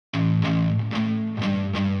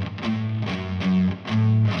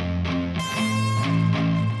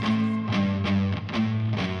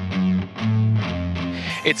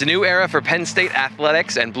It's a new era for Penn State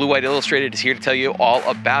athletics, and Blue White Illustrated is here to tell you all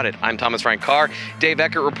about it. I'm Thomas Frank Carr, Dave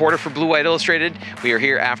Eckert, reporter for Blue White Illustrated. We are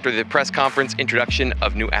here after the press conference introduction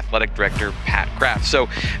of new athletic director Pat Kraft. So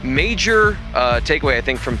major takeaway, I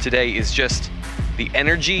think, from today is just the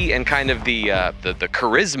energy and kind of the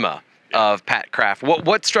charisma of Pat Kraft.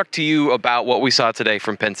 What struck to you about what we saw today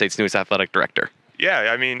from Penn State's newest athletic director?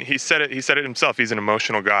 Yeah, I mean, he said it himself. He's an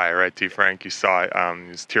emotional guy, right, T. Frank? You saw it.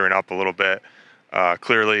 He was tearing up a little bit.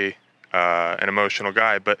 Clearly an emotional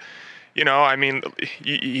guy. But, you know, I mean,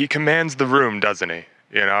 he commands the room, doesn't he?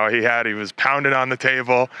 You know, he was pounding on the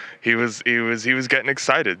table. He was getting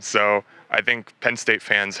excited. So I think Penn State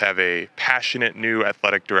fans have a passionate new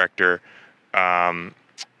athletic director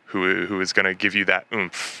who is going to give you that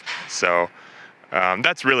oomph. So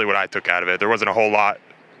that's really what I took out of it. There wasn't a whole lot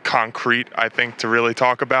concrete, I think, to really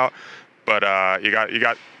talk about, but you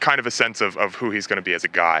got kind of a sense of who he's going to be as a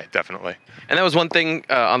guy, definitely. And that was one thing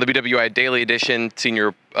on the BWI Daily Edition,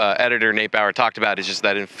 senior editor Nate Bauer talked about, is just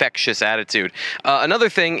that infectious attitude. Another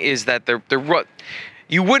thing is that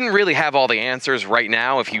you wouldn't really have all the answers right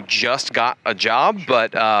now if you just got a job,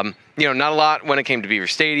 but you know, not a lot when it came to Beaver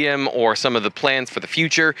Stadium or some of the plans for the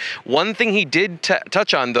future. One thing he did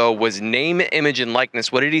touch on, though, was name, image, and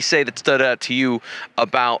likeness. What did he say that stood out to you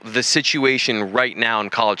about the situation right now in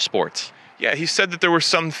college sports? Yeah, he said that there were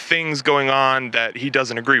some things going on that he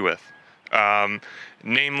doesn't agree with.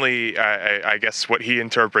 Namely, I guess what he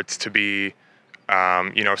interprets to be,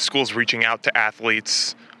 you know, schools reaching out to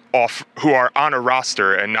athletes who are on a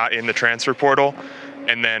roster and not in the transfer portal,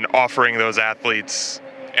 and then offering those athletes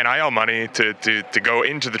NIL money to go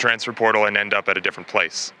into the transfer portal and end up at a different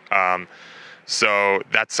place. So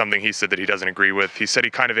that's something he said that he doesn't agree with. He said he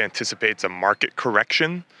kind of anticipates a market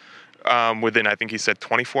correction within, I think he said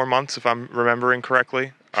 24 months, if I'm remembering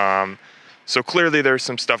correctly. So clearly there's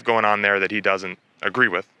some stuff going on there that he doesn't agree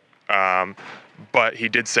with. But he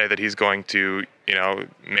did say that he's going to, you know,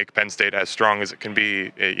 make Penn State as strong as it can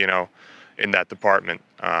be, you know, in that department.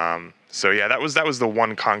 So yeah, that was the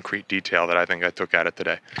one concrete detail that I think I took out of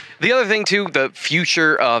today. The other thing too, the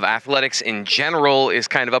future of athletics in general is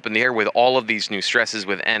kind of up in the air with all of these new stresses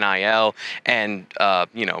with NIL and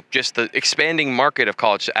you know, just the expanding market of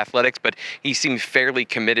college athletics. But he seemed fairly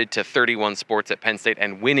committed to 31 sports at Penn State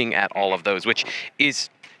and winning at all of those, which is,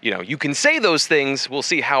 you know, you can say those things. We'll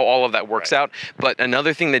see how all of that works out. But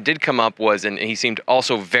another thing that did come up was, and he seemed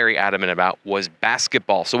also very adamant about, was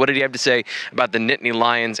basketball. So what did he have to say about the Nittany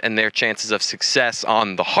Lions and their chances of success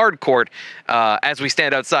on the hard court as we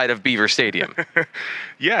stand outside of Beaver Stadium?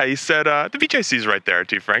 Yeah, he said, the VJC's right there,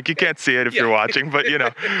 T. Frank. You can't see it if you're watching, but, you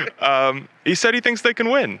know, he said he thinks they can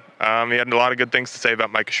win. He had a lot of good things to say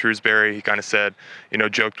about Micah Shrewsbury. He kind of said, you know,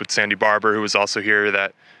 joked with Sandy Barber, who was also here,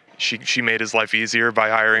 that she made his life easier by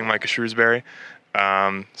hiring Micah Shrewsbury.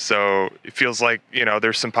 So it feels like, you know,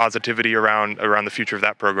 there's some positivity around the future of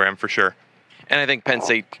that program for sure. And I think Penn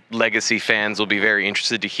State legacy fans will be very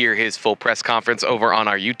interested to hear his full press conference over on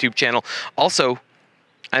our YouTube channel. Also,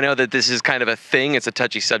 I know that this is kind of a thing. It's a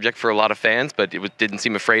touchy subject for a lot of fans, but it didn't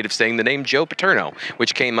seem afraid of saying the name Joe Paterno,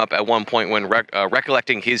 which came up at one point when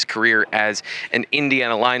recollecting his career as an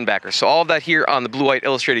Indiana linebacker. So all of that here on the Blue White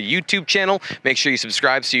Illustrated YouTube channel. Make sure you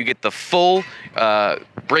subscribe so you get the full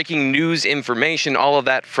breaking news information, all of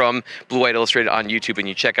that from Blue White Illustrated on YouTube, and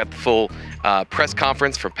you check out the full press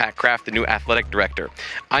conference from Pat Kraft, the new athletic director.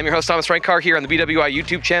 I'm your host, Thomas Frank Carr, here on the BWI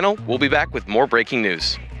YouTube channel. We'll be back with more breaking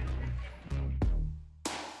news.